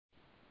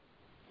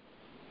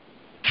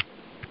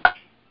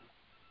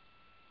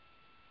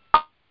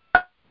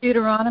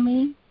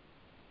Deuteronomy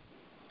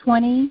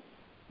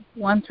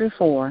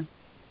 20:1-4.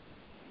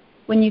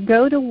 When you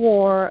go to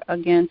war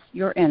against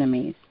your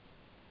enemies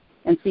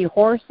and see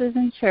horses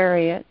and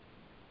chariots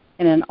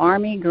and an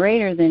army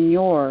greater than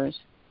yours,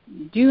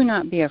 do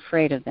not be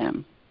afraid of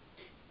them,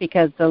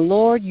 because the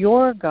Lord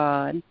your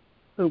God,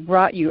 who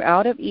brought you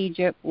out of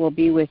Egypt, will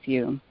be with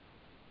you.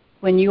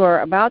 When you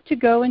are about to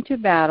go into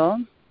battle,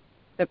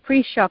 the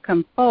priest shall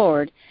come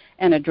forward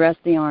and address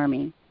the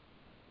army.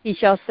 He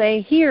shall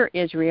say, "Hear,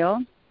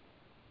 Israel,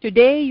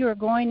 today you are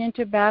going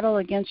into battle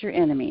against your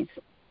enemies.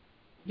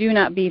 Do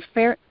not be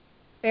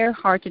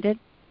fair-hearted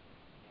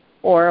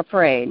or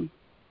afraid.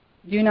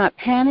 Do not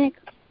panic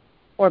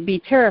or be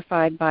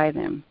terrified by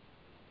them.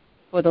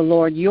 For the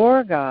Lord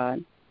your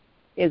God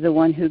is the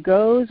one who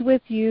goes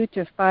with you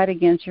to fight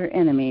against your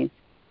enemies,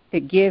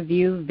 to give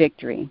you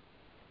victory."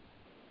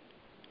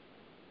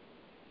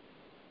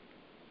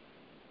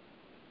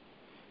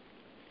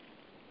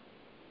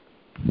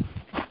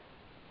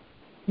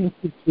 Thank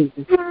you,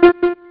 Jesus.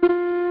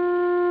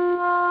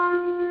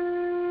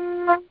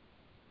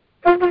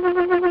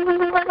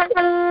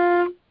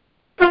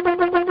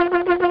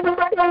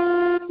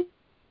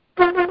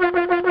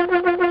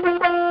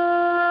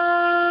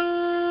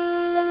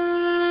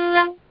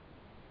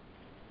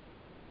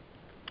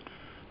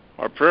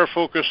 Our prayer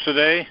focus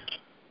today: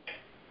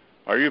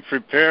 are you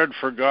prepared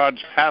for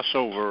God's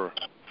Passover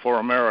for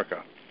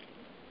America?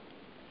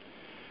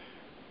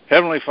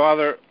 Heavenly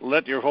Father,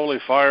 let your holy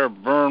fire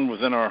burn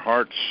within our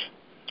hearts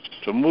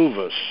to move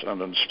us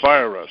and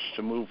inspire us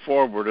to move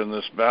forward in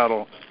this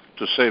battle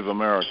to save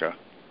America.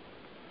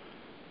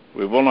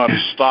 We will not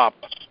stop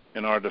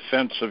in our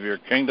defense of your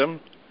kingdom,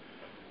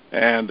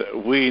 and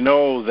we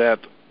know that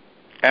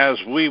as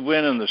we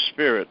win in the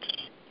Spirit,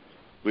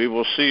 we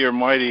will see your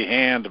mighty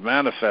hand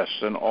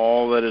manifest in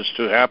all that is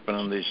to happen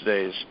in these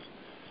days.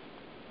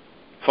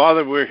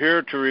 Father, we're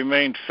here to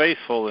remain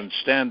faithful and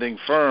standing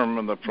firm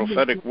in the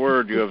prophetic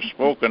word you have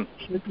spoken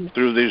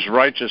through these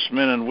righteous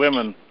men and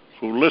women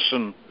who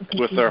listen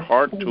with their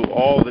heart to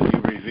all that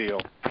you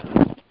reveal.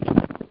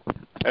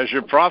 As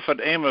your prophet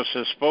Amos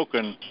has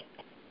spoken,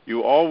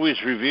 you always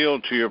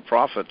reveal to your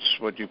prophets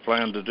what you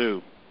plan to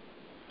do.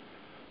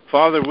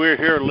 Father, we're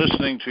here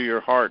listening to your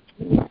heart.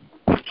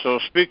 So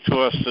speak to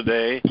us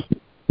today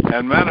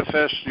and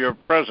manifest your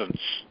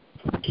presence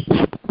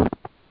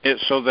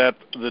so that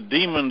the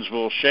demons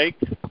will shake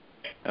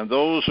and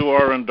those who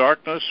are in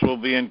darkness will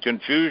be in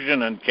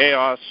confusion and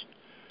chaos.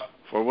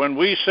 For when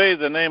we say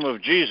the name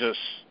of Jesus,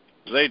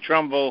 they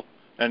tremble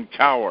and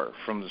cower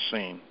from the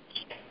scene.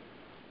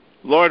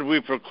 Lord, we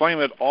proclaim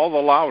it all the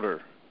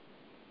louder.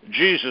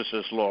 Jesus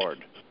is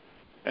Lord,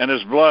 and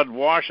his blood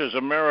washes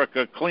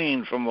America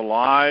clean from the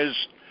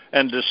lies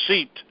and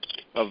deceit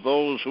of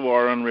those who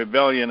are in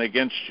rebellion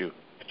against you.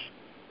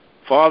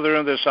 Father,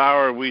 in this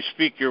hour we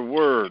speak your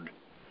word,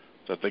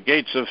 that the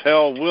gates of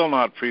hell will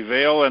not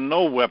prevail and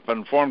no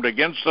weapon formed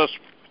against us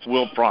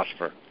will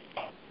prosper.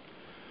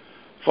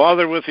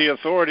 Father, with the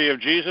authority of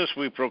Jesus,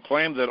 we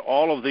proclaim that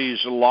all of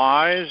these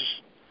lies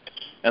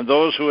and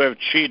those who have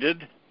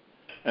cheated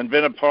and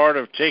been a part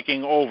of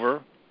taking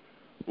over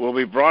will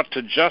be brought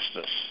to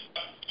justice,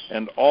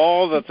 and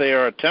all that they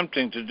are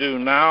attempting to do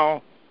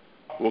now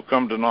will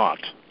come to naught.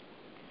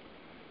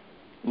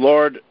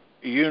 Lord,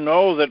 you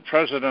know that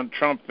President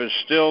Trump is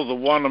still the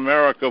one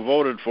America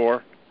voted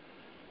for,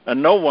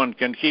 and no one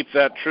can keep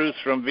that truth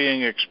from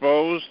being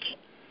exposed,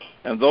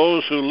 and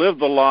those who live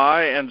the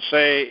lie and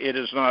say it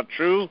is not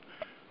true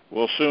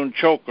will soon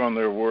choke on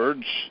their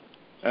words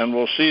and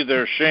will see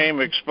their shame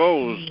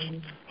exposed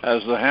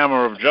as the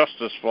hammer of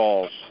justice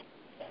falls.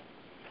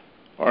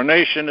 Our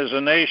nation is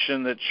a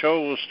nation that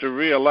chose to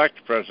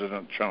re-elect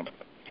President Trump,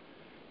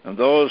 and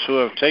those who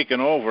have taken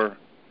over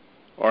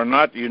are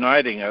not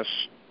uniting us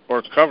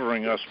or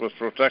covering us with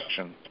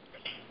protection,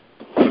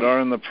 but are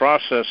in the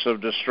process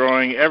of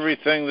destroying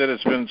everything that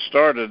has been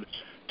started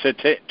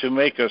to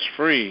make us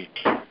free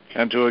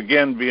and to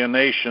again be a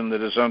nation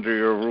that is under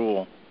your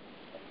rule.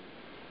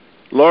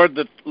 Lord,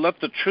 let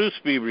the truth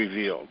be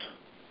revealed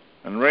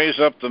and raise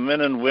up the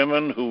men and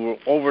women who will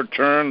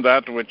overturn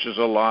that which is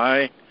a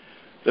lie,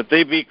 that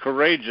they be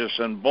courageous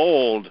and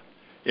bold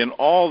in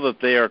all that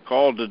they are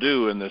called to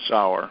do in this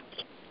hour.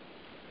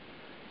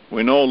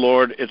 We know,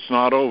 Lord, it's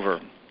not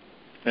over,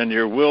 and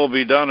your will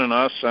be done in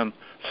us and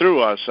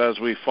through us as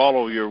we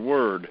follow your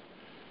word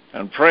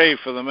and pray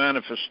for the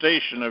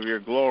manifestation of your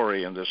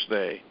glory in this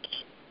day.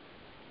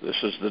 This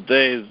is the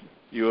day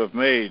you have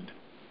made,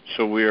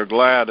 so we are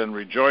glad and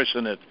rejoice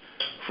in it,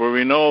 for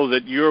we know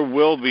that your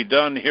will be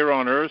done here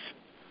on earth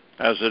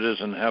as it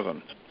is in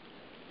heaven.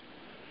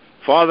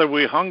 Father,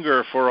 we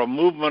hunger for a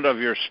movement of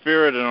your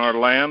Spirit in our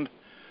land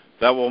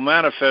that will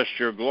manifest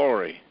your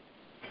glory,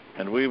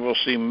 and we will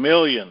see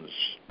millions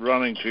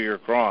running to your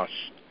cross,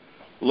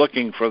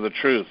 looking for the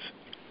truth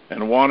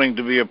and wanting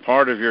to be a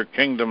part of your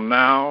kingdom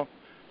now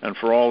and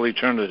for all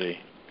eternity.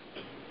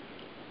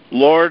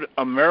 Lord,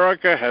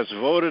 America has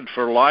voted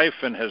for life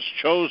and has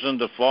chosen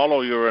to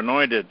follow your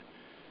anointed.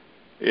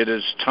 It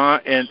is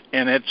time,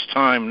 and it's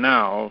time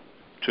now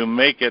to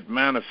make it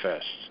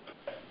manifest,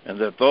 and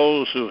that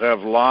those who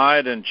have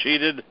lied and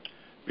cheated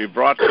be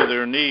brought to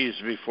their knees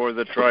before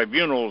the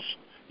tribunals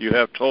you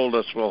have told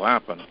us will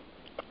happen.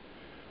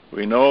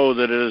 We know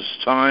that it is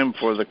time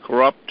for the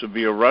corrupt to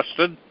be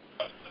arrested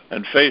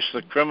and face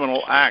the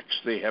criminal acts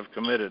they have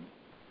committed.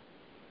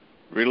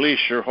 Release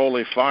your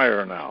holy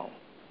fire now.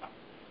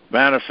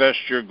 Manifest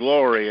your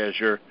glory as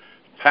you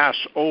pass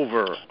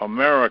over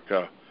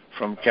America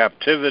from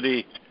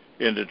captivity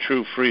into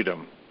true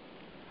freedom.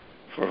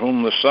 For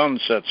whom the Son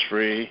sets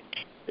free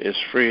is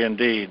free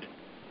indeed.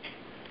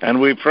 And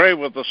we pray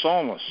with the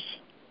psalmist,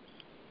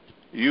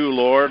 you,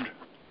 Lord,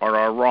 are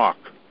our rock,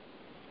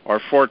 our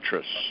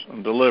fortress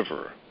and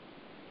deliverer.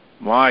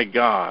 My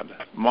God,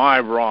 my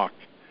rock,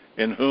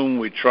 in whom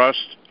we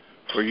trust,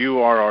 for you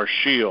are our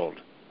shield,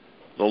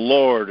 the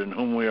Lord in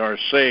whom we are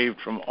saved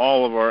from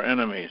all of our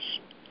enemies.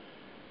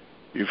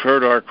 You've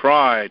heard our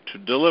cry to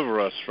deliver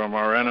us from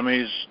our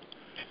enemies.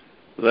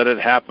 Let it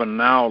happen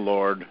now,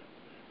 Lord,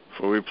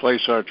 for we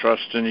place our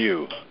trust in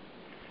you.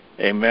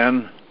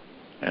 Amen,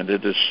 and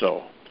it is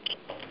so.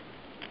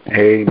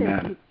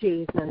 Amen. Thank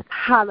you, Jesus.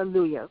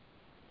 Hallelujah.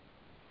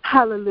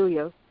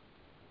 Hallelujah.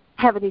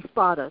 Heavenly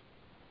Father,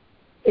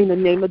 in the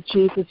name of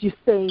Jesus, you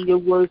say in your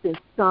words in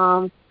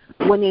Psalm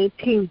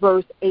 118,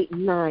 verse 8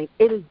 and 9,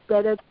 it is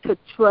better to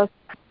trust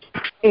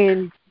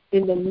in the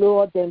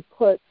Lord than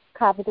put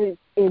confidence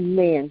in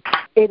man.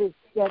 It is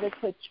better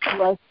to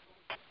trust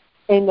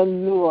in the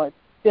Lord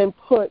than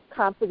put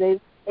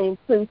confidence in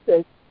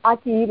princes. I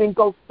can even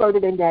go further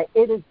than that.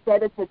 It is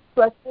better to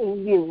trust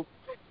in you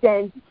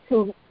than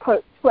to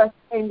put trust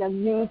in the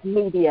news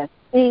media,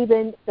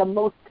 even the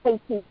most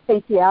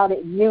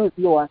patriotic news,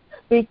 Lord,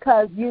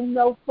 because you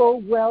know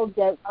full well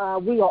that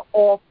we are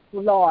all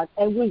flawed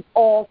and we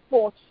all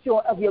fall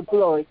short of your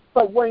glory.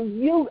 But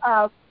when you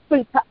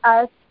speak to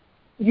us,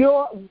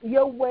 your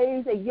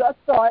ways and your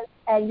thoughts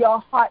and your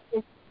heart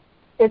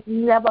is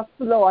never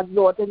flawed,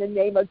 Lord, in the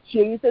name of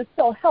Jesus.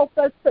 So help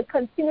us to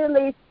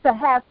continually to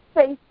have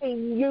faith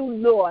in you,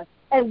 Lord,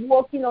 and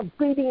walk in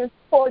obedience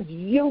towards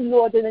you,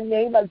 Lord, in the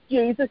name of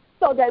Jesus,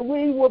 so that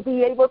we will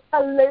be able to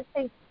live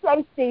in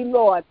safety,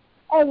 Lord.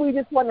 And we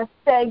just want to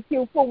thank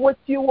you for what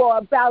you are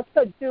about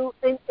to do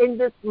in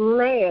this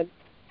land.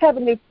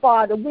 Heavenly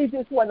Father, we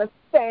just want to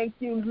thank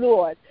you,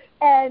 Lord.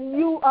 And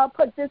you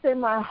put this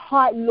in my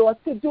heart, Lord,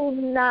 to do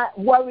not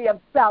worry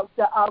about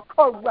the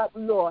corrupt,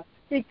 Lord,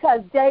 because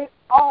they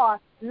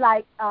are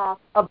like a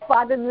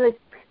bottomless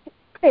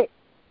pit,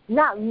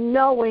 not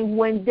knowing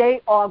when they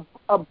are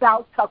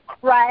about to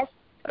crash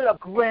to the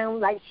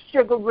ground like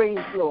sugar rays,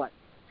 Lord.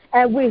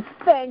 And we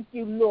thank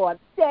you, Lord.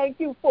 Thank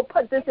you for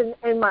putting this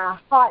in my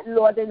heart,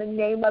 Lord, in the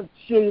name of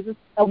Jesus,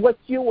 and what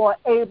you are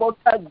able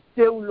to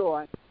do,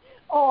 Lord.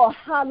 Oh,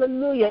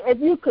 hallelujah. If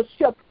you could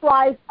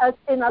surprise us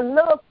in a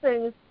little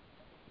things,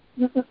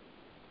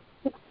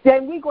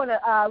 then we're going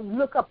to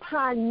look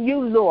upon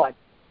you, Lord,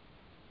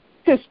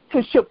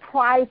 to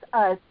surprise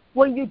us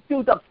when you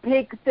do the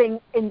big thing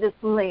in this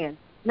land.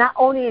 Not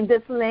only in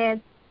this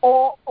land,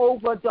 all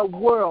over the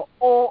world,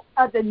 all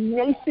other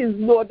nations,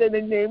 Lord, in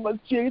the name of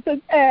Jesus.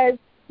 And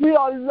we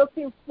are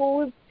looking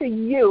forward to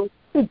you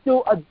to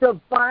do a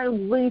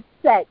divine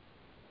reset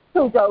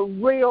to the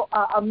real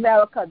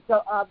America,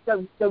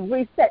 the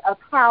reset of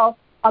how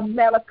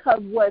America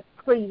was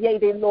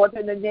created, Lord,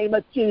 in the name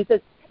of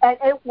Jesus. And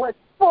it was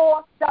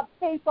for the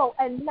people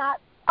and not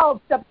of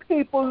the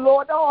people,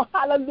 Lord. Oh,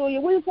 hallelujah.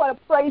 We just want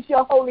to praise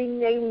your holy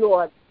name,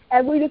 Lord.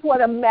 And we just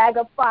want to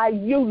magnify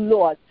you,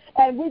 Lord.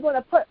 And we're going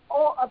to put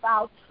all of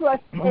our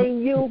trust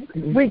in you,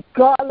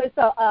 regardless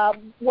of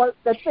what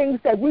the things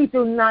that we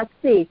do not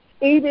see.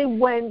 Even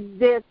when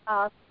there's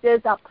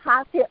a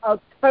pocket of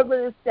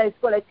turbulence that's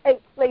going to take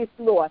place,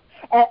 Lord.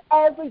 And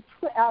every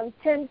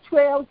 10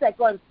 trails that are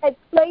going to take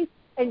place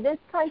in this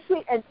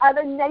country and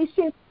other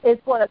nations is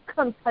going to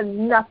come to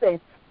nothing.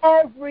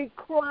 Every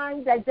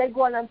crime that they're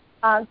going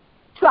to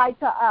try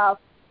to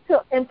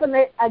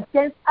implement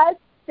against us,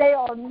 they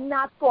are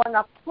not going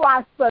to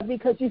prosper,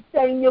 because you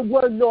say in your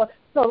word, Lord,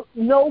 so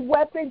no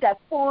weapon that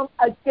forms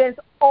against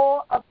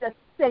all of the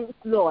saints,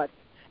 Lord.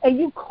 And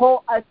you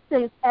call us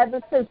saints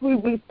ever since we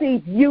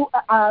received you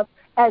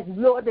as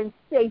Lord and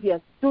Savior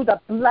through the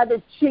blood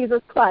of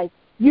Jesus Christ.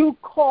 You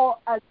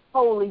call us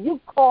holy. You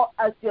call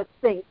us your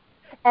saints.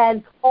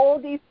 And all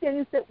these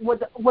things that what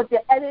the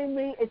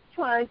enemy is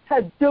trying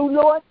to do,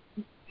 Lord,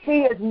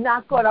 he is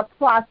not going to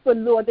prosper,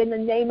 Lord. In the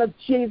name of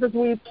Jesus,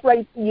 we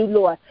pray to you,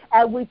 Lord.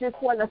 And we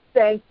just want to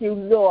thank you,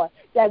 Lord,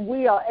 that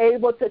we are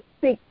able to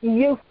seek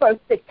you first,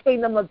 the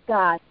kingdom of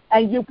God.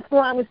 And you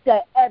promise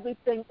that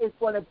everything is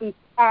going to be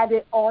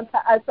added on to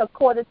us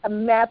according to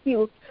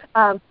Matthew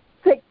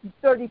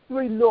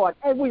 6:33, Lord.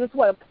 And we just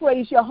want to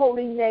praise your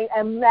holy name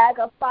and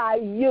magnify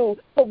you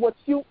for what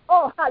you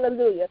are,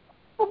 hallelujah,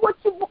 for what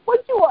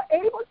you are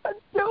able to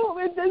do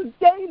in this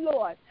day,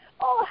 Lord.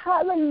 Oh,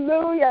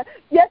 hallelujah.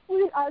 Yes,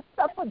 we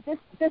suffer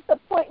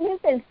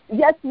disappointments, and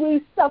yes,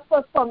 we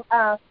suffer from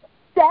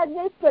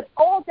sadness, but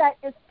all that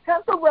is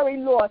temporary,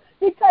 Lord,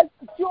 because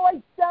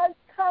joy does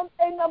come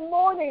in the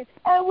mourning,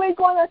 and we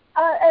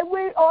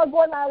are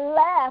gonna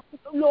laugh,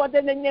 Lord,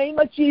 in the name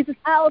of Jesus.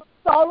 Our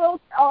sorrows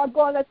are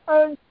gonna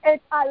turn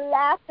into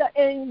laughter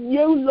in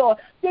you, Lord,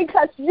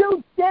 because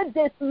you did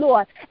this,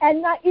 Lord,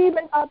 and not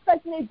even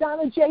President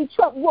Donald J.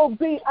 Trump will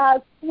be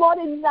smart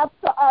enough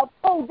to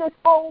pull this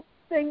whole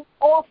thing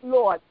off,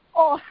 Lord.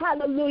 Oh,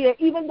 hallelujah.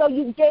 Even though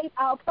you gave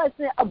our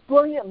president a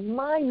brilliant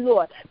mind,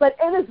 Lord, but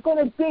it is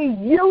going to be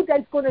you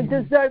that's going to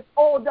deserve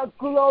all the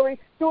glory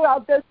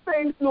throughout this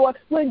thing, Lord,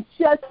 when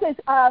justice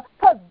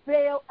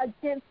prevail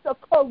against the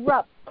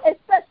corrupt,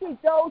 especially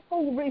those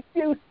who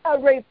refuse to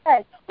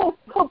repent, who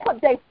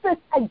put their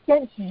fists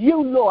against you,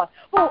 Lord,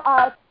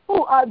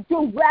 who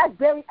do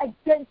raspberry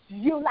against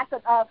you like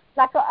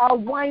a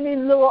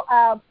whining little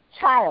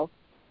child.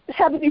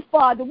 Heavenly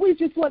Father, we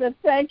just want to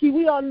thank you.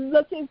 We are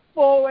looking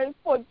forward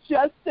for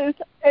justice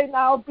in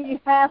our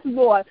behalf,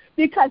 Lord,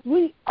 because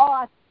we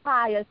are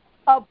tired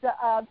of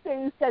the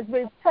things that's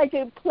been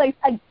taking place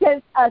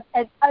against us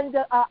and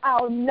under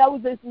our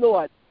noses,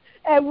 Lord.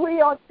 And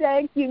we are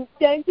thanking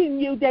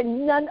you that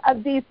none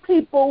of these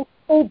people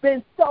who've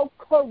been so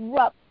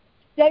corrupt,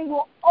 they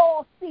will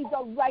all see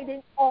the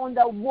writing on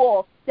the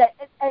wall that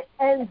it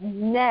ends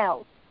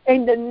now.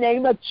 In the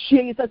name of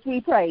Jesus, we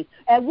pray.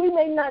 And we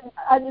may not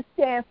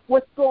understand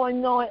what's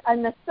going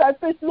on the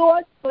surface,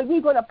 Lord, but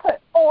we're going to put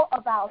all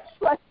of our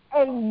trust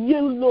in you,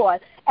 Lord.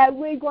 And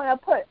we're going to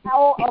put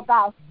all of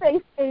our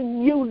faith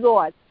in you,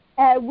 Lord.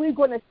 And we're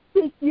going to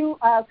seek you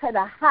to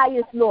the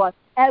highest, Lord.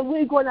 And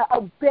we're going to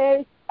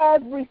obey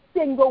every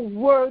single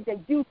word that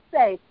you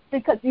say,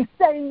 because you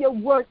say in your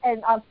word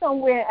and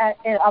somewhere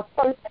in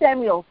 1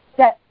 Samuel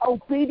that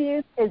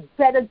obedience is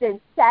better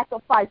than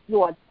sacrifice,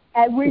 Lord.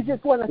 And we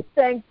just want to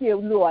thank you,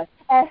 Lord.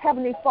 And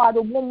Heavenly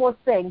Father, one more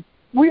thing.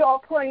 We are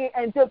praying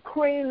and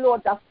decreeing,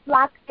 Lord, the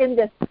flock in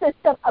the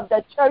system of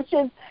the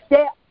churches,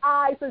 their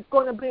eyes is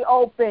going to be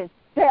open.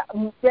 Their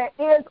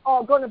ears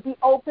are going to be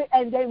open,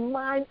 and their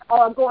minds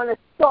are going to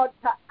start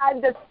to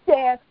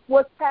understand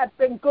what's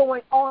been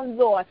going on,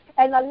 Lord.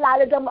 And a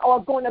lot of them are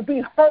going to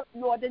be hurt,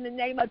 Lord, in the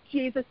name of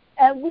Jesus.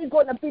 And we're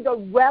going to be the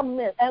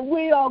remnant, and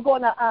we are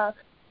going to,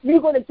 you're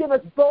going to give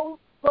us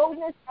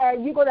boldness,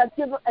 and we're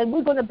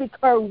going to be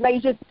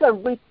courageous to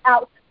reach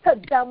out to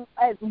them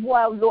as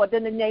well, Lord,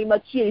 in the name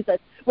of Jesus,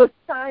 with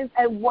signs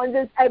and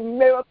wonders and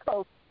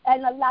miracles.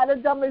 And a lot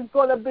of them is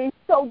going to be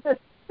so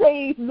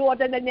deceived,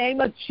 Lord, in the name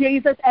of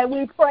Jesus. And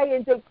we pray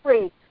and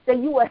decree that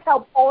you will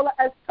help all of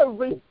us to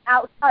reach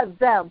out to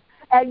them.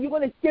 And you're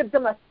going to give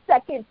them a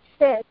second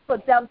chance for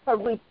them to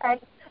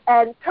repent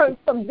and turn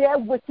from their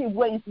wicked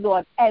ways,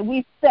 Lord. And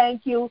we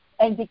thank you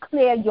and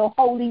declare your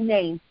holy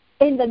name.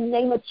 In the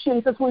name of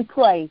Jesus, we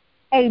pray.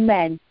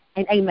 Amen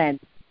and amen.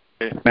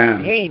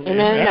 Amen.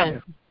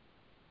 Amen.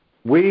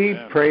 We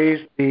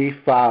praise thee,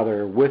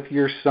 Father, with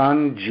your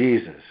Son,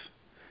 Jesus,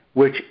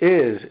 which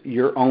is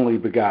your only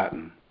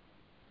begotten.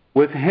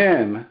 With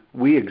him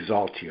we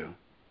exalt you.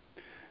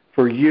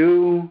 For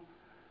you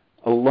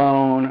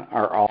alone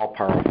are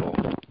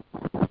all-powerful.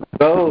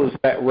 Those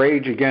that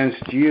rage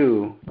against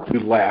you you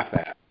laugh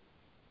at.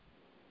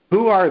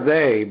 Who are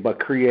they but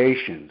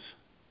creations?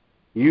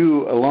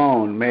 You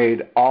alone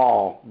made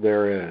all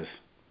there is.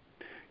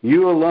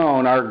 You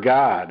alone are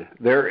God.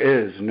 There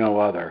is no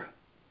other.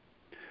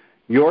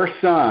 Your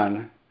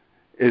Son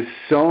is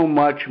so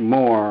much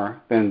more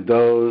than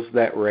those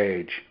that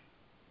rage.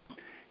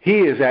 He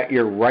is at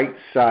your right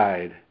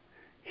side.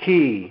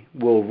 He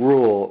will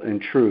rule in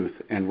truth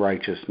and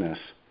righteousness.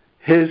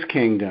 His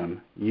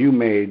kingdom you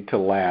made to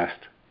last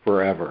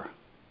forever.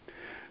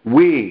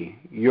 We,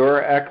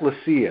 your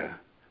ecclesia,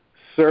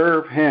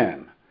 serve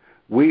him.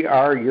 We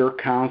are your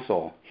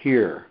counsel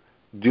here,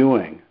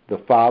 doing the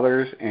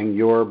Father's and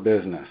your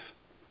business.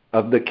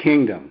 Of the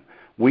kingdom,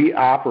 we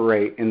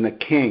operate in the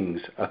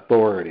King's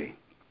authority.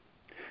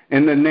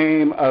 In the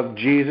name of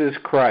Jesus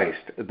Christ,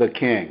 the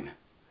King,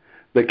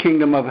 the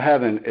kingdom of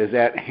heaven is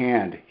at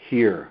hand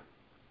here.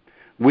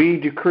 We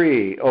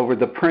decree over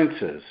the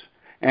princes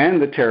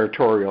and the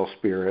territorial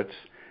spirits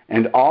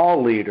and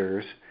all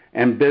leaders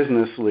and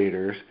business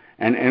leaders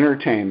and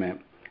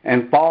entertainment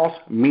and false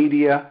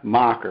media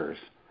mockers,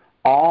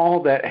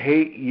 all that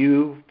hate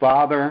you,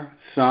 Father,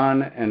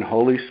 Son, and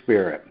Holy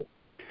Spirit.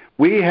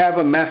 We have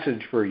a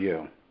message for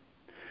you.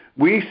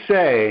 We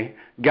say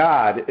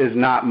God is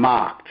not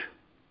mocked.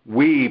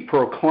 We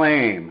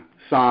proclaim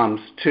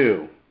Psalms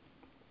 2.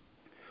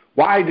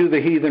 Why do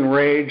the heathen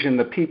rage and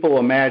the people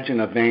imagine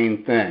a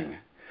vain thing?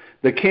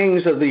 The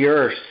kings of the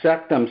earth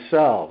set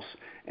themselves,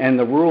 and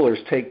the rulers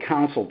take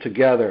counsel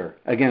together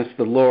against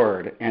the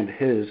Lord and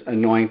his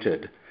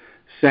anointed,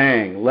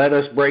 saying, let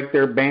us break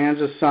their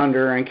bands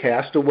asunder and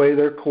cast away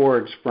their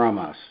cords from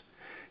us.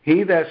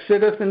 He that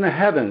sitteth in the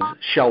heavens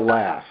shall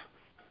laugh.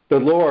 The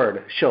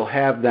Lord shall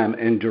have them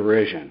in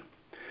derision.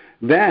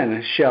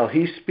 Then shall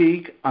he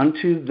speak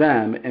unto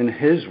them in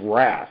his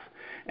wrath,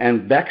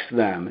 and vex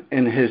them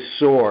in his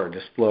sore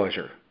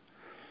displeasure.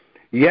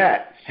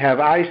 Yet have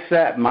I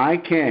set my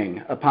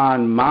king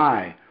upon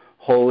my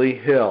holy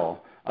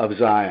hill of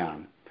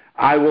Zion.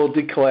 I will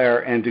declare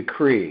and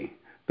decree,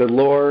 The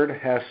Lord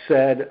hath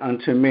said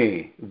unto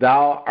me,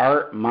 Thou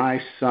art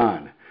my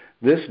son.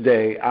 This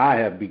day I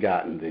have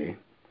begotten thee.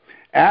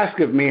 Ask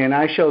of me, and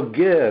I shall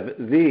give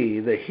thee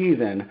the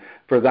heathen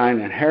for thine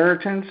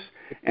inheritance,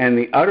 and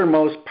the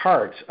uttermost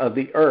parts of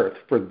the earth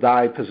for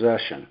thy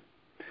possession.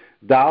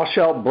 Thou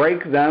shalt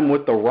break them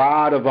with the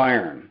rod of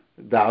iron.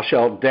 Thou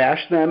shalt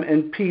dash them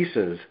in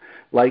pieces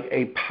like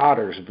a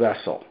potter's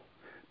vessel.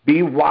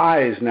 Be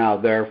wise now,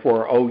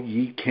 therefore, O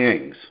ye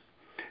kings.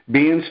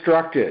 Be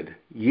instructed,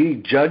 ye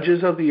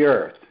judges of the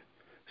earth.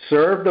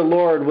 Serve the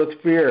Lord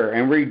with fear,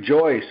 and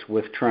rejoice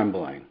with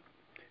trembling.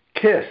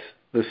 Kiss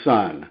the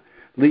Son,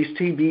 lest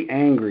he be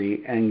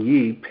angry, and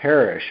ye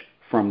perish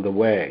from the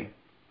way,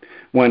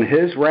 when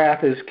his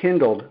wrath is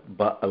kindled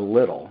but a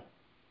little.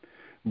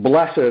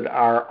 Blessed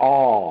are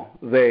all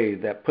they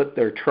that put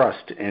their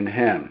trust in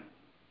him.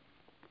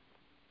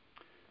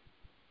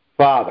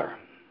 Father,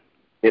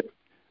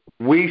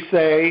 we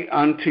say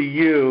unto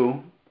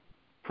you,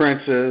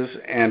 princes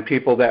and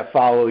people that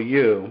follow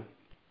you,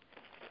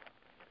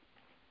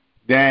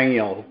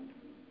 Daniel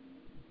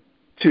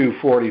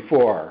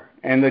 2:44,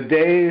 and the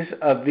days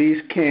of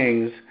these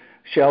kings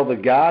shall the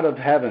God of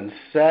heaven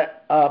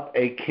set up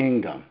a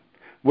kingdom,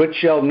 which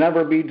shall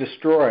never be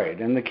destroyed,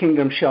 and the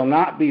kingdom shall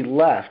not be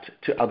left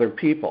to other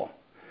people.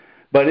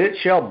 But it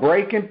shall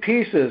break in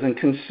pieces and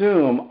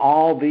consume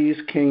all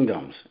these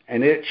kingdoms,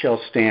 and it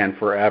shall stand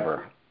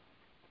forever.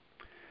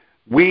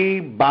 We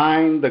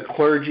bind the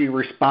clergy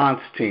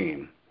response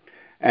team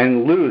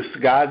and loose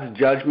God's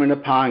judgment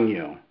upon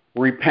you.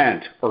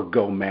 Repent or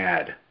go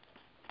mad.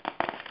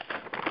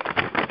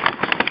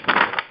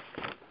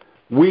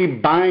 We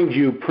bind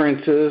you,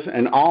 princes,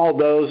 and all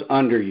those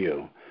under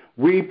you.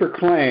 We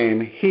proclaim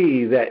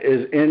he that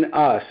is in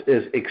us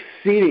is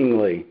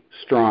exceedingly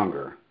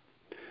stronger.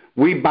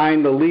 We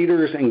bind the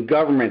leaders in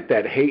government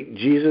that hate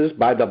Jesus.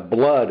 By the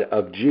blood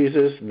of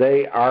Jesus,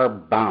 they are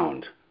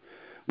bound.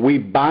 We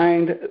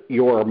bind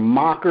your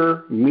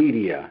mocker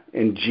media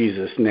in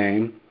Jesus'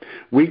 name.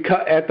 We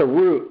cut at the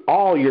root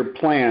all your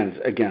plans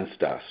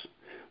against us.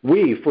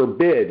 We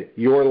forbid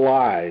your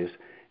lies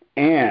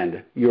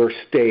and your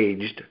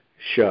staged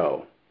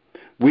show.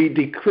 We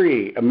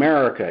decree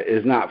America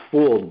is not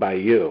fooled by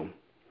you.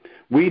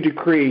 We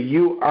decree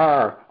you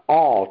are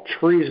all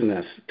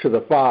treasonous to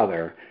the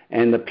Father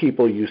and the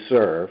people you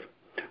serve.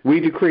 We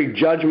decree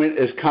judgment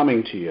is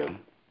coming to you.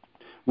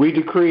 We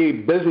decree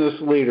business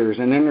leaders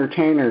and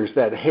entertainers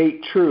that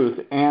hate truth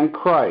and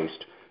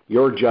Christ,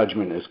 your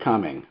judgment is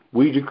coming.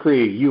 We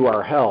decree you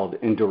are held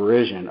in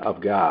derision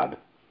of God.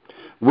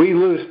 We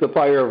loose the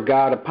fire of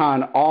God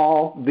upon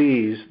all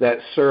these that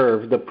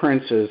serve the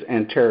princes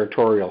and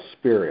territorial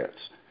spirits.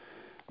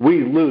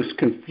 We loose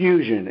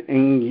confusion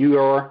in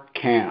your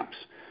camps.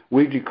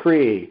 We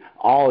decree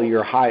all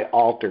your high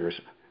altars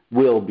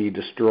will be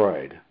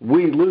destroyed.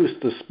 We loose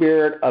the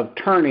spirit of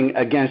turning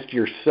against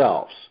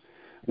yourselves.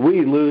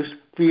 We loose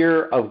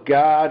fear of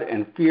God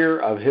and fear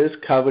of his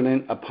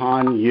covenant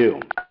upon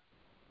you.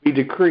 We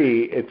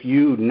decree if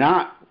you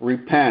not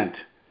repent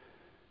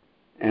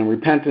and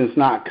repentance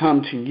not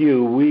come to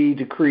you, we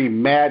decree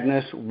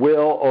madness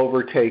will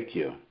overtake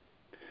you.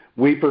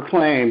 We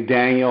proclaim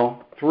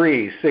Daniel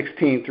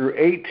 3:16 through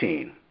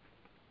 18.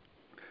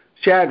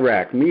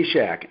 Shadrach,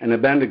 Meshach, and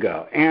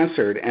Abednego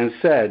answered and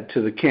said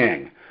to the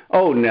king,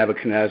 O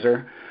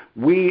Nebuchadnezzar,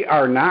 we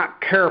are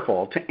not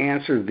careful to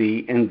answer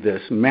thee in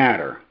this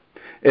matter.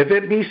 If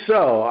it be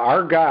so,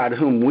 our God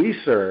whom we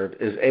serve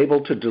is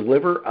able to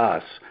deliver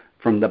us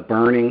from the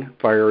burning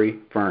fiery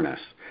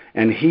furnace,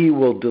 and he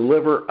will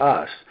deliver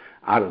us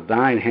out of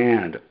thine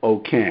hand, O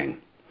king.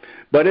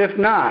 But if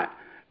not,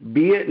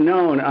 be it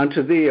known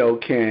unto thee, O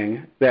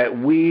king, that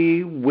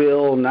we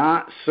will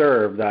not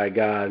serve thy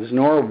gods,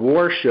 nor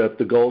worship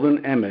the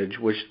golden image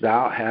which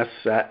thou hast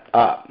set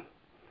up.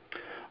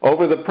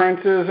 Over the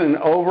princes and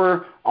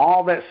over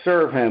all that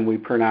serve him, we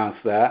pronounce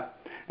that.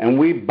 And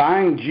we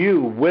bind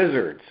you,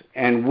 wizards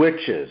and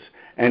witches,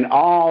 and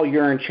all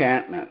your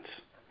enchantments,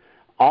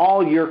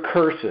 all your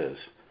curses,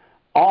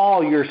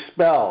 all your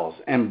spells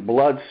and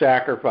blood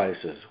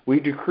sacrifices. We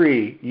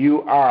decree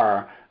you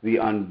are the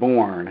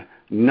unborn.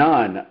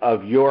 None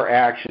of your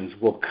actions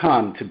will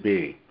come to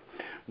be.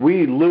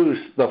 We loose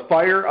the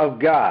fire of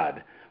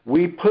God.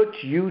 We put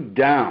you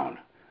down.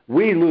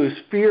 We lose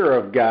fear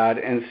of God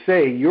and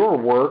say your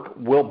work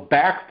will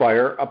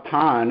backfire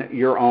upon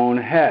your own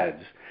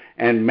heads,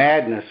 and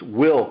madness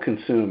will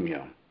consume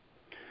you.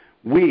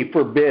 We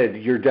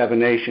forbid your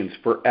divinations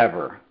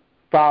forever.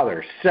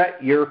 Father,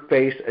 set your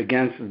face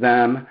against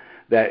them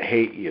that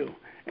hate you,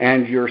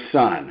 and your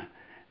Son,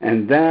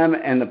 and them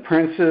and the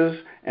princes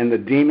and the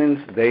demons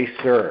they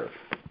serve.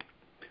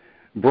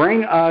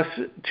 Bring to us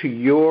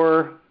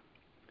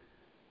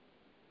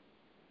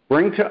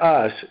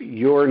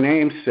your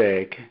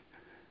namesake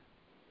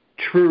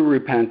true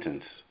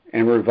repentance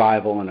and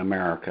revival in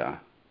America,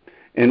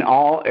 in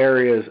all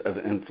areas of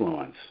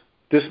influence.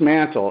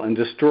 Dismantle and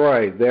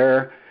destroy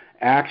their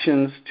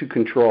actions to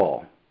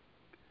control,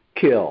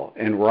 kill,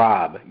 and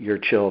rob your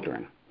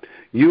children.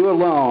 You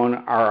alone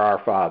are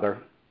our Father.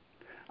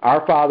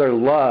 Our Father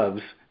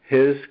loves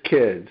his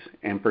kids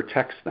and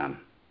protects them.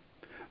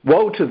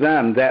 Woe to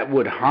them that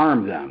would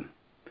harm them.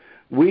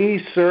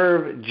 We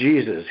serve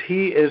Jesus.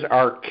 He is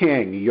our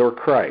King, your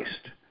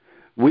Christ.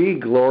 We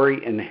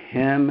glory in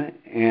him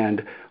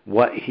and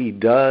what he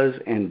does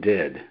and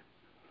did.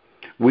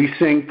 We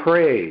sing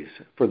praise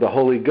for the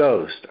Holy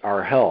Ghost,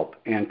 our help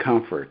and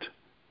comfort.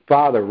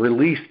 Father,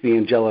 release the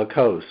angelic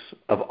hosts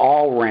of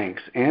all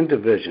ranks and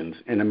divisions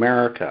in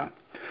America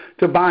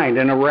to bind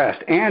and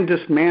arrest and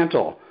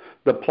dismantle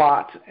the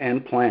plots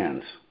and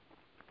plans.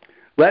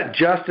 Let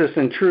justice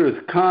and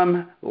truth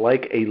come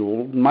like a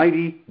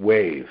mighty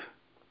wave.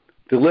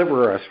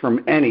 Deliver us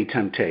from any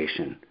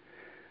temptation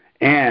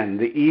and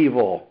the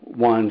evil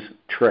one's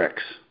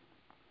tricks.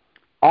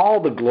 All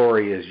the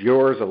glory is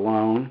yours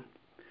alone.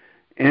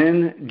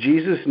 In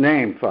Jesus'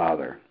 name,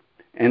 Father.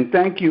 And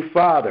thank you,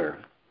 Father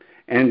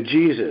and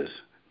Jesus,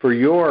 for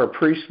your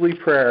priestly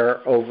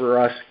prayer over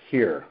us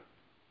here.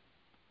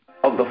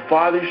 Of the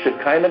Father's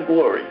Shekinah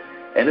glory,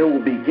 and it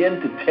will begin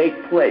to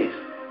take place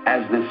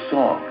as this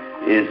song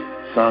is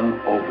sung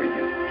over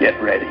you.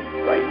 Get ready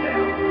right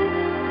now.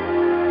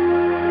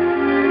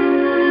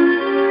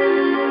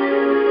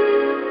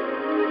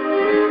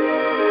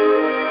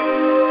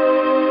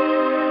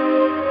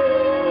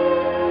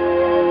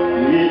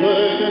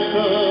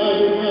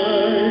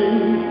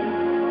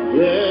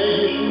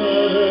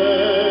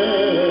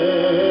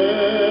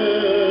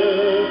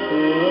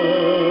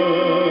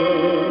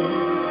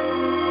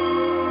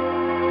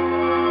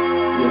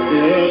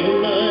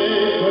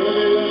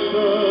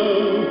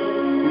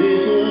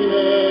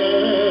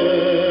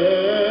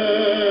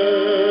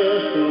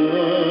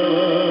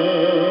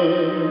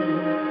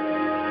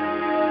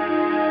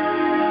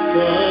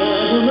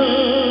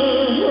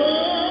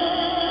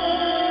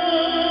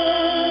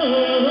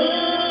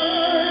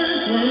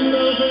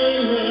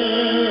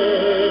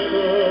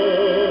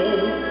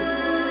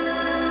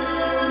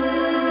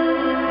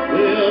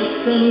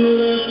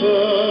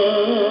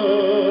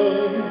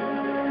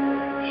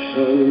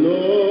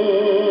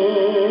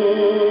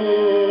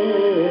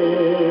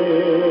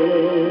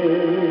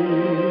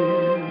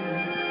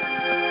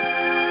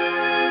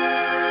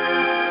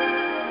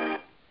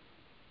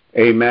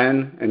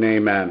 Amen and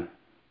amen.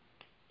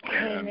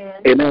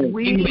 Amen. Lord,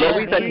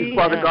 we thank you,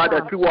 Father God,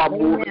 that you are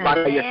moved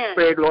by your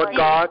Spirit, Lord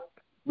God.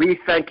 We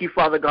thank you,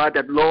 Father God,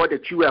 that, Lord,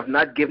 that you have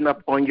not given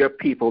up on your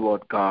people,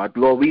 Lord God.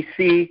 Lord, we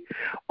see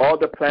all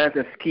the plans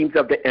and schemes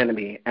of the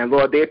enemy. And,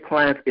 Lord, their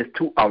plans is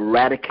to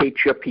eradicate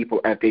your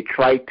people as they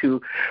try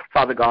to,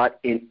 Father God,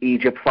 in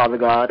Egypt, Father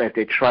God, as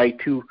they try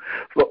to,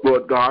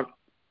 Lord God,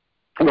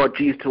 Lord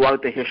Jesus,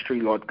 throughout the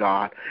history, Lord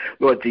God,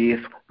 Lord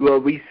Jesus,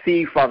 Lord, we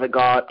see, Father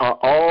God,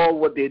 all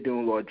what they're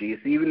doing, Lord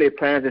Jesus, even their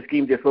plans and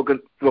schemes they're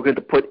looking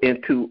to put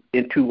into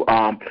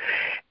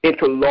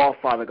law,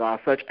 Father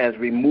God, such as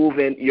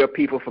removing your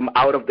people from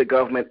out of the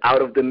government,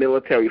 out of the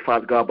military,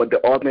 Father God, but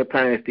the ultimate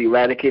plan is to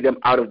eradicate them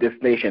out of this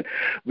nation.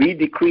 We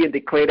decree and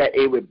declare that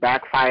it will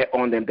backfire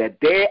on them, that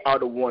they are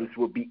the ones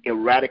who will be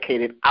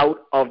eradicated out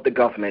of the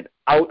government,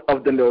 out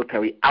of the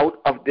military, out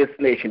of this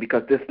nation,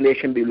 because this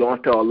nation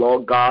belongs to our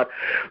Lord God,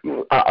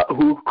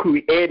 who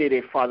created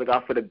it, Father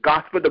God, for the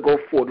gospel to go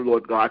forward,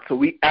 Lord God. So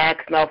we ask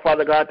now,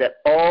 Father God, that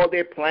all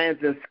their plans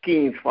and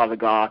schemes, Father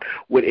God,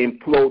 would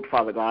implode,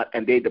 Father God,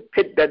 and the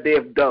pit that they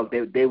have dug,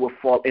 they will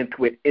fall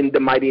into it in the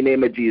mighty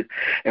name of Jesus.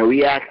 And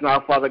we ask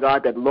now, Father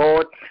God, that,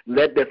 Lord,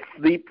 let the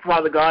sleep,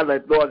 Father God,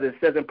 let, Lord, as it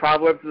says in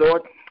Proverbs,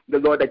 Lord, the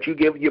Lord, that you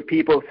give your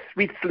people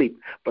sweet sleep,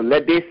 but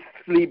let this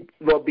sleep,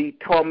 Lord, be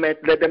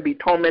tormented. Let them be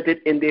tormented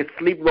in their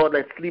sleep, Lord.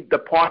 Let sleep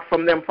depart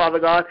from them, Father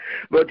God.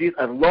 Lord Jesus,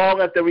 as long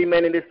as they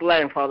remain in this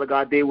land, Father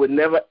God, they will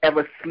never,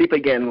 ever sleep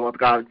again, Lord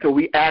God. So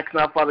we ask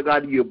now, Father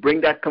God, you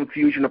bring that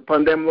confusion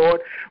upon them,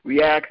 Lord.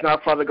 We ask now,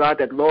 Father God,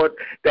 that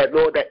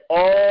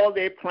all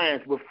their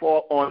plans will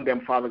fall on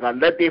them, Father God.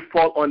 Let they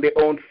fall on their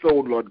own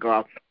soul, Lord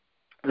God.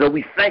 Lord,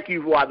 we thank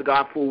you, Father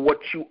God, for what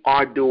you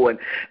are doing.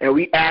 And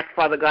we ask,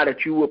 Father God,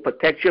 that you will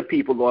protect your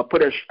people, Lord.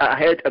 Put a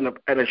hedge and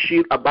a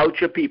shield about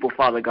your people,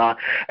 Father God.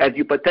 As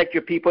you protect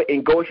your people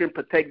in Goshen,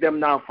 protect them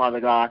now, Father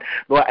God.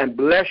 Lord, and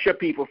bless your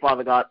people,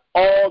 Father God.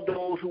 All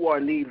those who are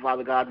in need,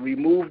 Father God,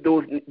 remove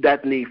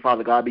that need,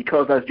 Father God,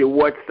 because as your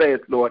word says,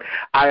 Lord,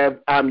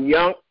 I'm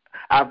young.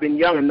 I've been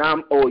young and now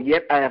I'm old,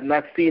 yet I have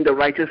not seen the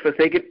righteous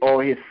forsaken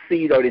or his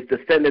seed or his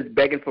descendants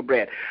begging for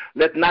bread.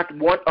 Let not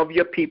one of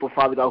your people,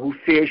 Father God, who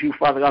fears you,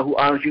 Father God, who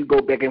honors you,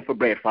 go begging for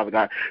bread, Father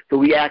God. So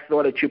we ask,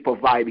 Lord, that you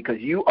provide, because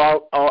you are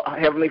our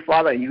Heavenly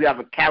Father and you have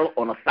a cattle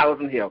on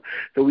 1,000 hills.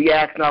 So we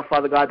ask now,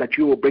 Father God, that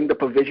you will bring the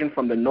provision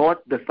from the north,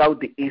 the south,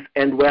 the east,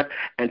 and west,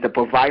 and to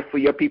provide for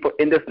your people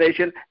in this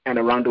nation and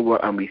around the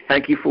world. And we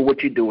thank you for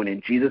what you're doing.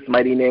 In Jesus'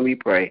 mighty name we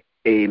pray.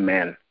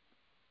 Amen.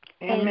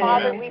 And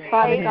Father, we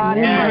pray, God,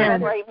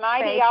 for a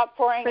mighty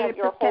outpouring of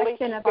your Holy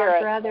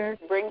Spirit,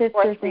 bring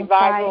forth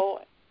revival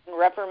and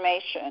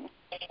reformation,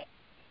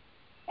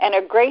 and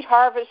a great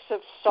harvest of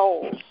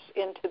souls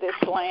into this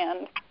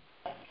land.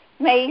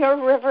 May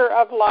your river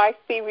of life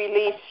be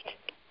released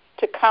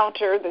to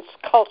counter this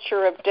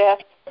culture of death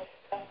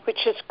which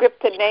has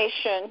gripped the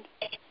nation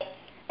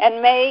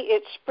and may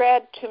it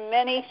spread to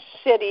many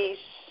cities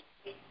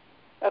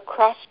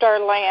across our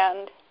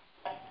land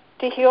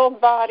to heal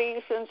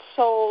bodies and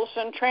souls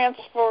and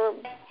transform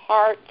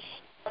hearts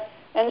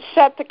and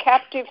set the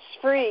captives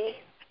free.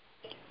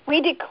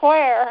 We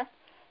declare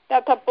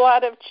that the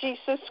blood of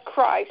Jesus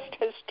Christ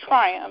has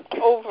triumphed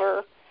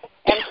over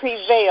and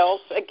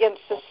prevails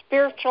against the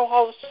spiritual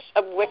hosts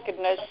of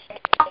wickedness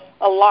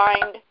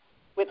aligned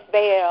with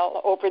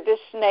Baal over this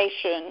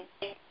nation.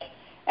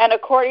 And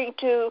according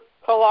to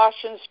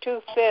Colossians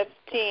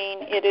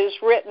 2:15, it is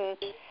written,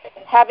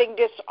 having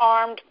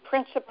disarmed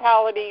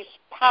principalities,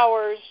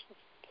 powers,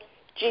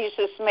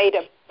 Jesus made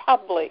a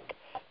public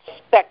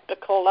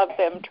spectacle of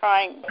them,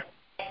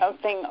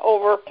 triumphing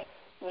over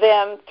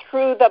them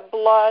through the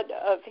blood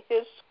of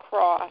his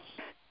cross.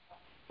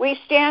 We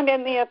stand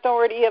in the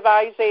authority of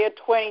Isaiah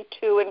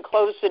 22 and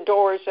close the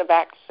doors of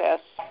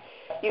access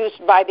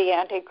used by the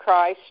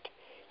Antichrist,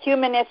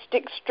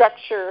 humanistic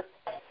structure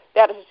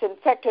that has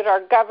infected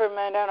our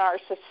government and our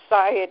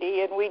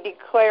society, and we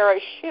declare a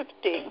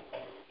shifting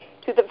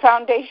to the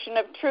foundation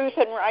of truth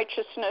and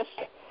righteousness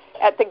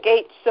at the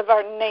gates of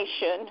our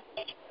nation.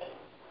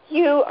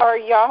 You are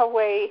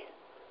Yahweh,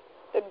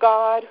 the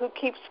God who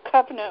keeps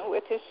covenant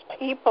with his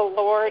people,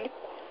 Lord.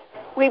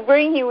 We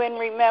bring you in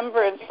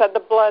remembrance of the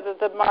blood of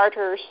the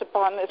martyrs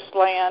upon this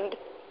land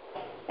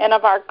and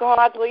of our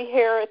godly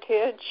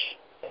heritage.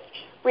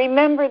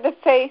 Remember the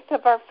faith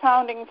of our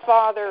founding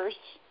fathers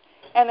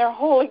and their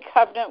holy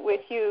covenant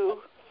with you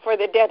for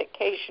the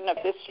dedication of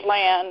this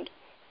land,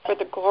 for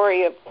the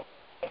glory of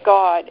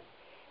God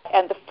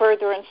and the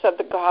furtherance of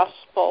the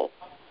gospel.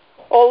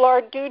 O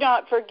Lord, do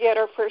not forget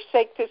or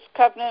forsake this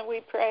covenant,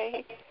 we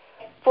pray,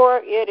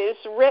 for it is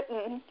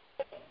written,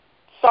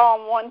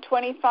 Psalm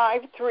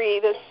 125:3,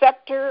 the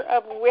scepter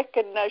of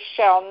wickedness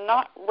shall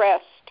not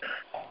rest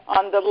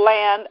on the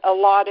land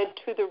allotted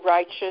to the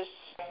righteous.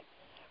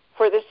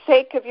 For the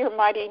sake of your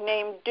mighty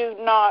name, do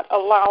not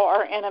allow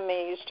our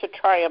enemies to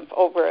triumph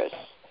over us.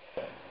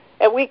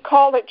 And we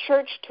call the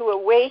church to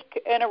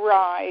awake and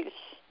arise.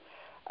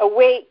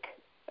 Awake,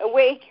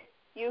 awake,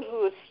 you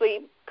who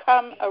sleep,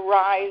 come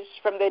arise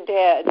from the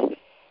dead,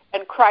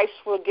 and Christ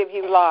will give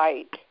you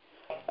light.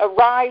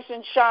 Arise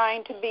and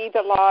shine to be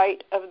the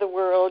light of the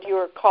world you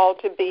are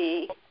called to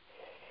be.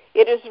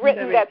 It is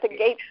written that the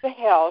gates of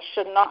hell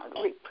should not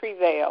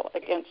prevail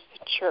against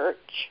the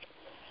church.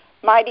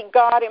 Mighty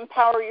God,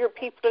 empower your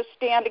people to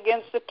stand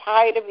against the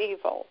tide of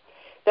evil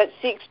that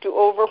seeks to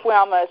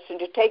overwhelm us and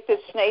to take this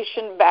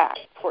nation back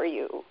for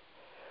you.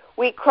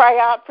 We cry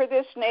out for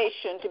this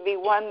nation to be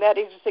one that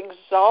is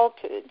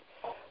exalted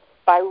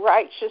by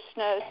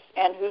righteousness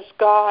and whose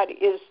God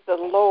is the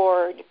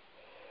Lord.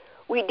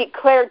 We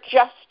declare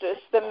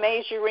justice the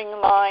measuring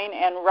line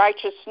and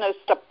righteousness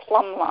the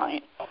plumb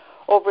line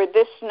over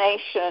this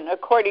nation,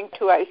 according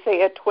to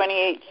Isaiah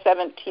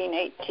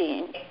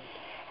 28:17-18.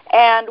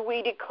 And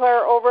we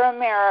declare over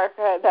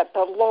America that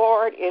the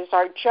Lord is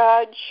our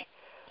judge,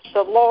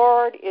 the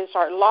Lord is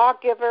our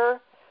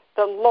lawgiver,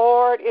 the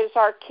Lord is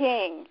our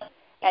king,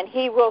 and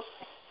he will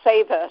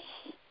save us.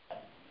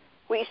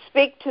 We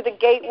speak to the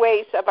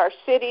gateways of our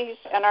cities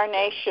and our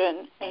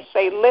nation and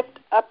say, lift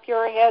up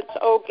your heads,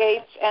 O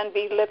gates, and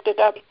be lifted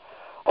up,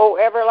 O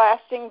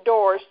everlasting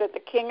doors, that the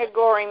King of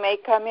glory may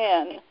come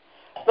in.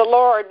 The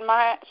Lord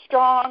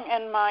strong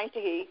and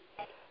mighty,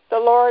 the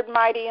Lord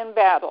mighty in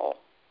battle.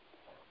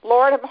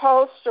 Lord of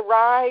hosts,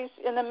 arise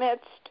in the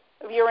midst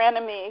of your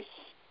enemies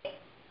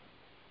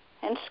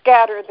and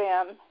scatter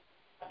them.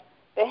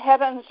 The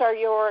heavens are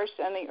yours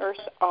and the earth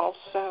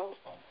also.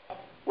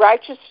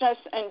 Righteousness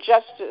and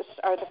justice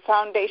are the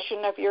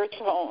foundation of your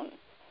throne.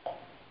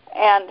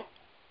 And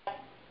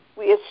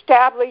we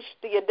establish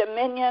the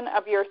dominion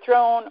of your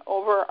throne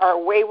over our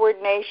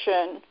wayward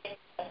nation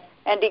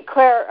and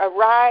declare,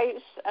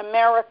 arise,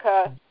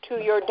 America,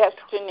 to your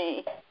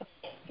destiny.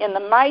 In the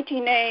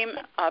mighty name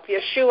of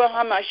Yeshua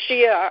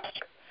HaMashiach,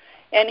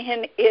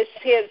 and is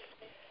his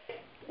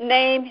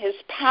name, his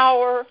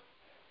power,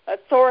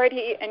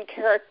 authority, and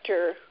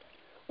character,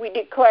 we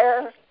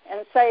declare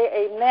and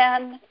say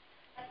amen,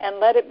 and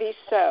let it be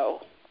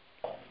so.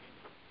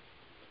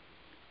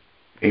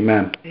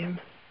 Amen.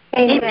 Amen.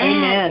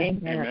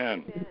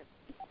 Amen.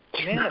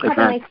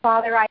 Heavenly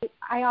Father,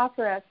 I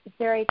offer a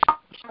very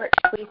short,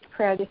 brief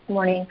prayer this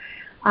morning.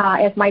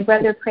 As my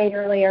brother prayed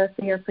earlier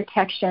for your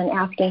protection,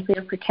 asking for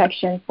your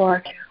protection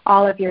for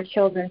all of your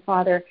children,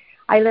 Father,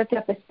 I lift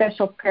up a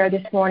special prayer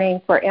this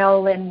morning for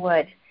L.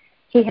 Linwood.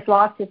 He has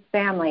lost his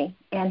family,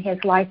 and his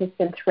life has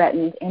been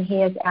threatened, and he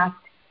has asked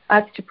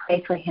us to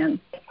pray for him.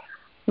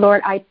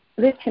 Lord, I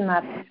lift him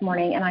up this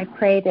morning, and I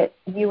pray that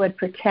you would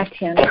protect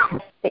him,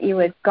 that you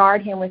would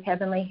guard him with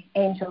heavenly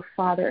angels,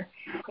 Father,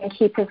 and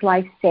keep his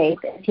life safe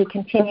as he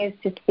continues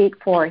to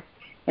speak forth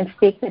and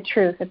speak the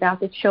truth about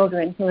the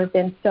children who have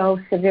been so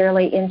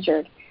severely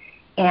injured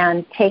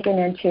and taken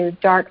into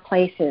dark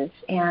places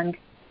and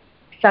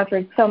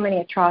suffered so many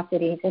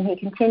atrocities. And he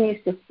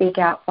continues to speak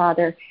out,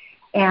 Father,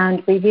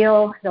 and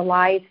reveal the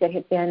lies that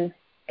have been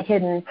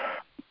hidden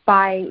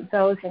by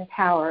those in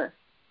power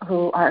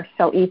who are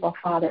so evil,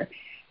 Father.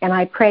 And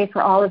I pray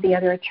for all of the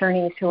other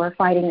attorneys who are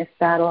fighting this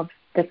battle,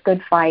 this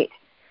good fight,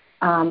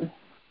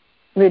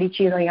 Rudy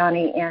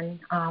Giuliani and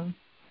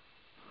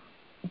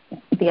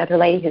the other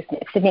lady, who's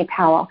Sidney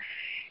Powell.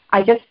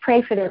 I just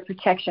pray for their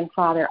protection,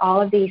 Father,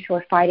 all of these who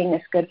are fighting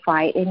this good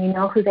fight, and you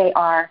know who they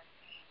are.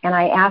 And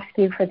I ask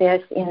you for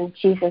this in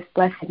Jesus'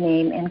 blessed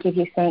name and give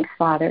you thanks,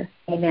 Father.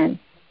 Amen.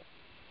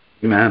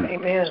 Amen.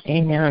 Amen.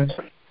 Amen.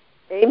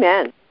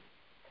 Amen.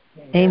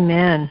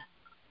 Amen.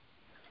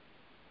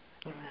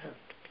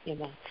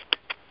 Amen.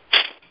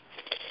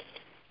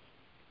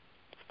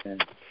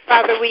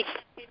 Father, we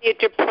continue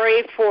to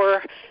pray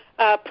for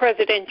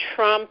President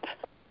Trump,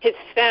 his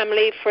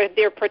family, for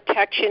their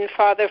protection,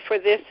 Father, for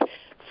this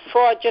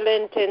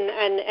fraudulent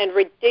and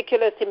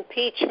ridiculous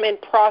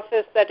impeachment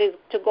process that is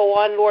to go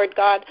on, Lord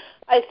God.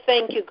 I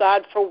thank you,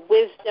 God, for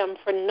wisdom,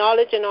 for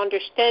knowledge and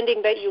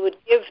understanding that you would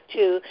give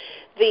to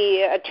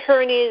the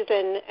attorneys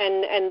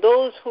and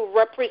those who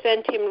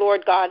represent him,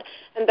 Lord God,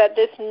 and that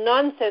this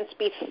nonsense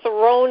be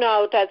thrown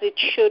out as it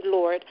should,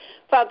 Lord.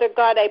 Father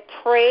God, I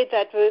pray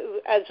that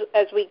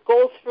as we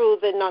go through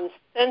the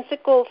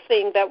nonsensical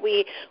thing, that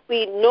we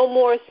no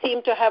more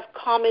seem to have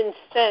common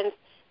sense,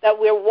 that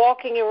we're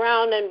walking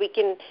around and we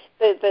can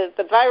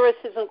the virus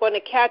isn't going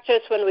to catch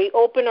us when we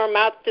open our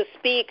mouth to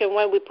speak, and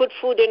when we put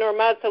food in our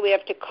mouth, so we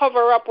have to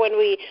cover up when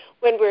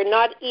we're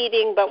not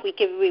eating, but we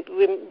can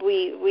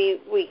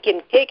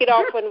take it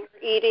off when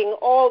we're eating.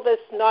 All this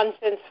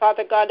nonsense,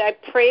 Father God, I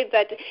pray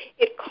that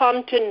it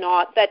come to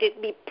naught, that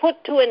it be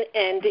put to an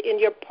end in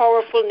your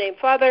powerful name.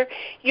 Father,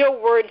 your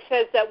word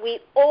says that we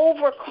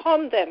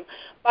overcome them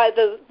by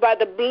the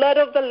blood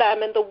of the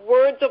Lamb and the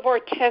words of our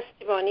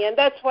testimony. And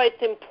that's why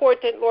it's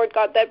important, Lord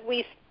God, that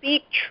we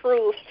speak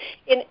truth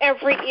in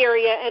every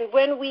area. And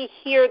when we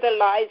hear the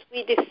lies,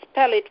 we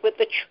dispel it with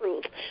the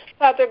truth.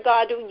 Father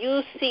God,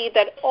 you see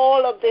that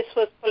all of this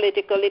was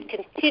political. It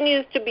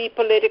continues to be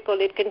political.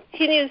 It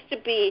continues to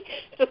be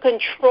to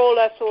control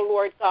us, oh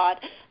Lord God,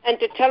 and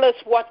to tell us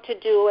what to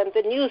do. And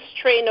the new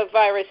strain of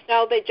virus,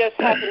 now they just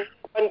have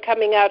one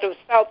coming out of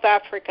South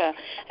Africa,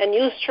 a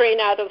new strain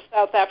out of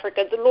South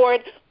Africa. The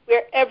Lord,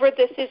 wherever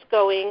this is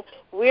going,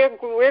 we're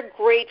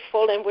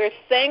grateful and we're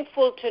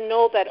thankful to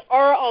know that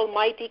our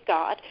Almighty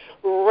God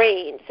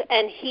reigns,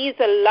 and He's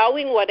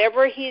allowing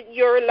whatever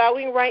you're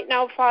allowing right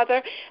now,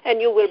 Father,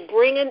 and you will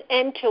bring an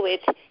end to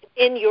it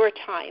in your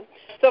time.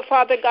 So,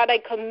 Father God, I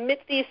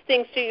commit these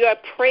things to you. I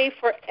pray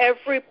for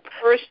every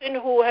person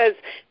who has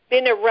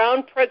been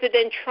around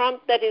President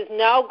Trump that is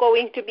now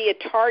going to be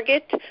a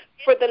target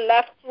for the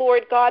left,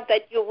 Lord God,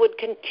 that you would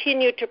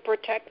continue to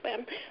protect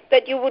them,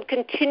 that you would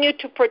continue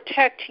to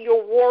protect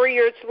your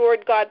warriors,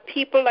 Lord God,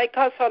 people like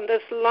us on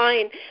this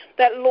line,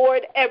 that,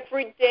 Lord,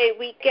 every day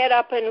we get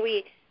up and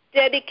we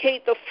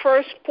dedicate the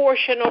first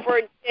portion of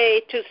our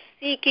day to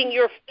seeking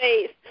your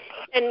face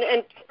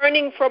and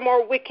turning from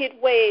our wicked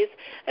ways,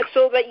 and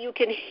so that you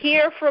can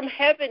hear from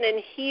heaven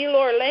and heal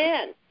our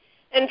land.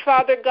 And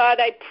Father God,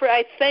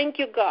 I thank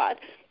you, God,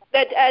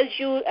 that as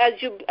you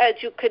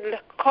could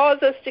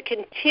cause us to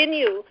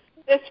continue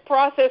this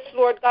process,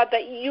 Lord God,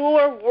 that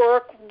your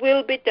work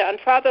will be done.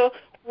 Father,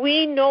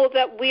 we know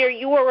that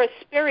you are a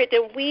spirit,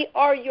 and we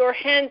are your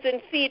hands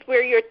and feet.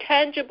 We're your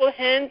tangible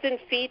hands and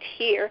feet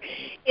here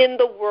in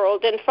the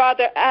world. And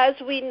Father, as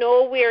we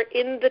know we're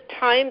in the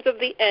times of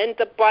the end,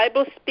 the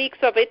Bible speaks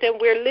of it, and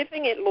we're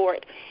living it,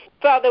 Lord.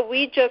 Father,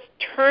 we just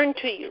turn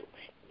to you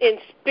in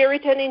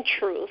spirit and in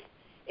truth,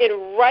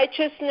 in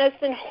righteousness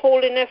and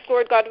holiness,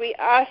 Lord God. We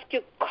ask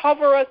you,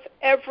 cover us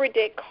every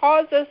day.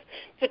 Cause us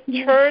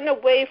to turn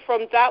away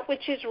from that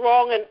which is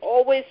wrong and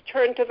always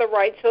turn to the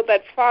right, so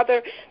that,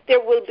 Father, there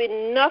will be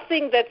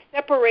nothing that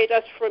separates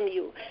us from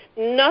you,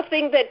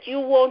 nothing that you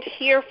won't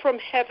hear from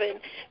heaven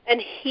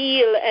and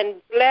heal and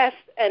bless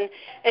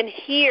and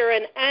hear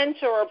and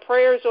answer our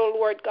prayers, O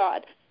Lord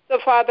God. So,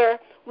 Father,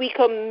 we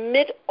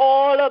commit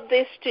all of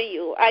this to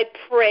you. I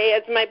pray,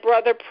 as my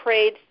brother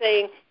prayed,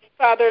 saying,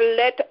 Father,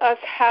 let us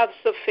have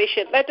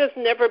sufficient. Let us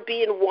never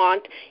be in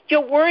want.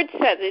 Your word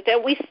says it,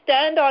 and we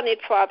stand on it,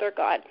 Father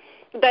God.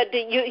 That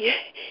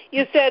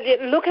you said,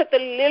 look at the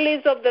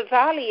lilies of the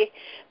valley,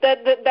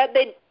 that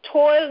they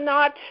toil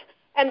not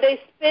and they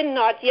spin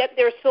not, yet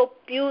they're so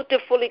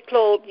beautifully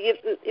clothed,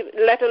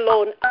 let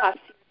alone us,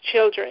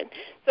 children.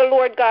 So,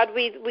 Lord God,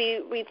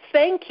 we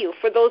thank you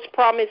for those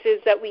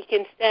promises that we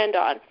can stand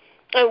on.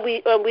 And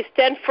we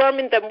stand firm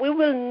in them. We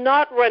will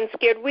not run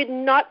scared. We'll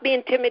not be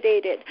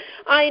intimidated.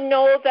 I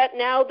know that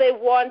now they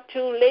want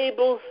to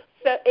label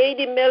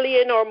 80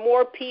 million or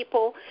more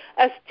people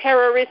as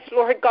terrorists,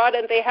 Lord God,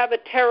 and they have a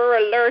terror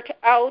alert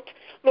out.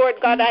 Lord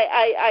God,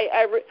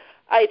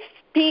 I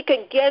speak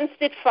against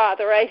it,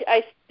 Father.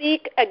 I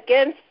speak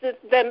against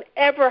them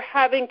ever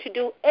having to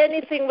do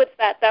anything with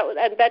that,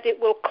 and that it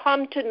will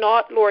come to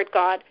naught, Lord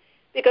God.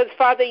 Because,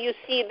 Father, you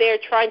see they're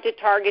trying to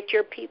target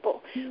your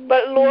people.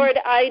 But, Lord,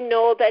 I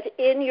know that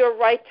in your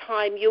right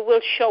time you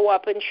will show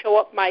up and show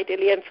up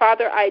mightily. And,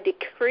 Father, I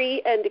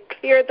decree and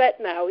declare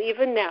that now,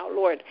 even now,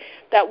 Lord,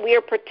 that we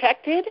are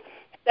protected,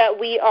 that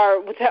we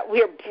are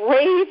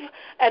brave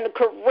and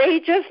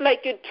courageous,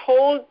 like you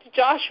told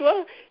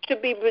Joshua to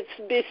be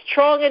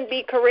strong and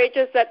be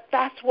courageous.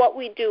 That's what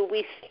we do.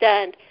 We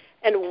stand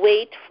and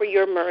wait for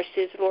your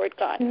mercies, Lord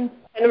God. Mm-hmm.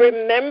 And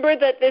remember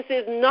that this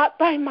is not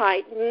by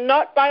might,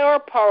 not by our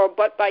power,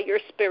 but by your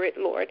Spirit,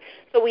 Lord.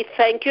 So we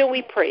thank you and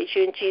we praise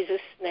you in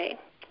Jesus' name.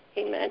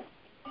 Amen.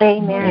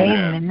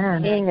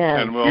 Amen. Amen.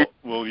 And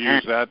we'll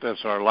use that as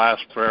our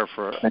last prayer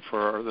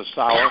for this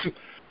hour.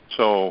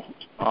 So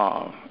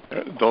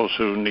those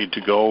who need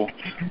to go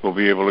will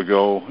be able to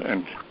go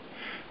and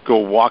go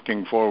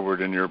walking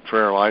forward in your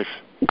prayer life,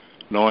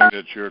 knowing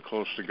that you're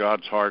close to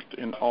God's heart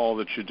in all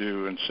that you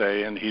do and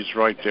say, and He's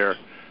right there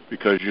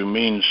because you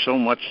mean so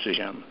much to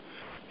Him.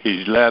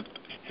 He's let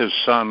His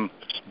Son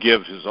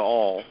give His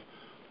all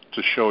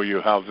to show you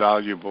how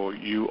valuable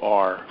you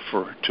are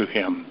to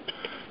Him.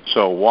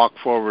 So walk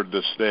forward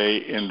this day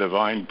in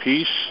divine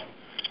peace,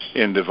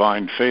 in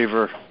divine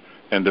favor,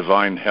 and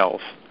divine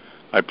health.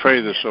 I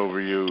pray this over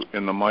you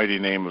in the mighty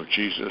name of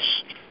Jesus.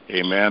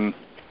 Amen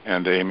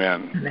and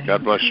amen.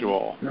 God bless you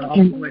all.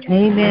 Amen.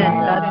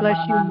 God bless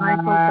you,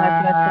 Michael.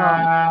 God bless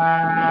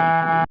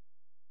all.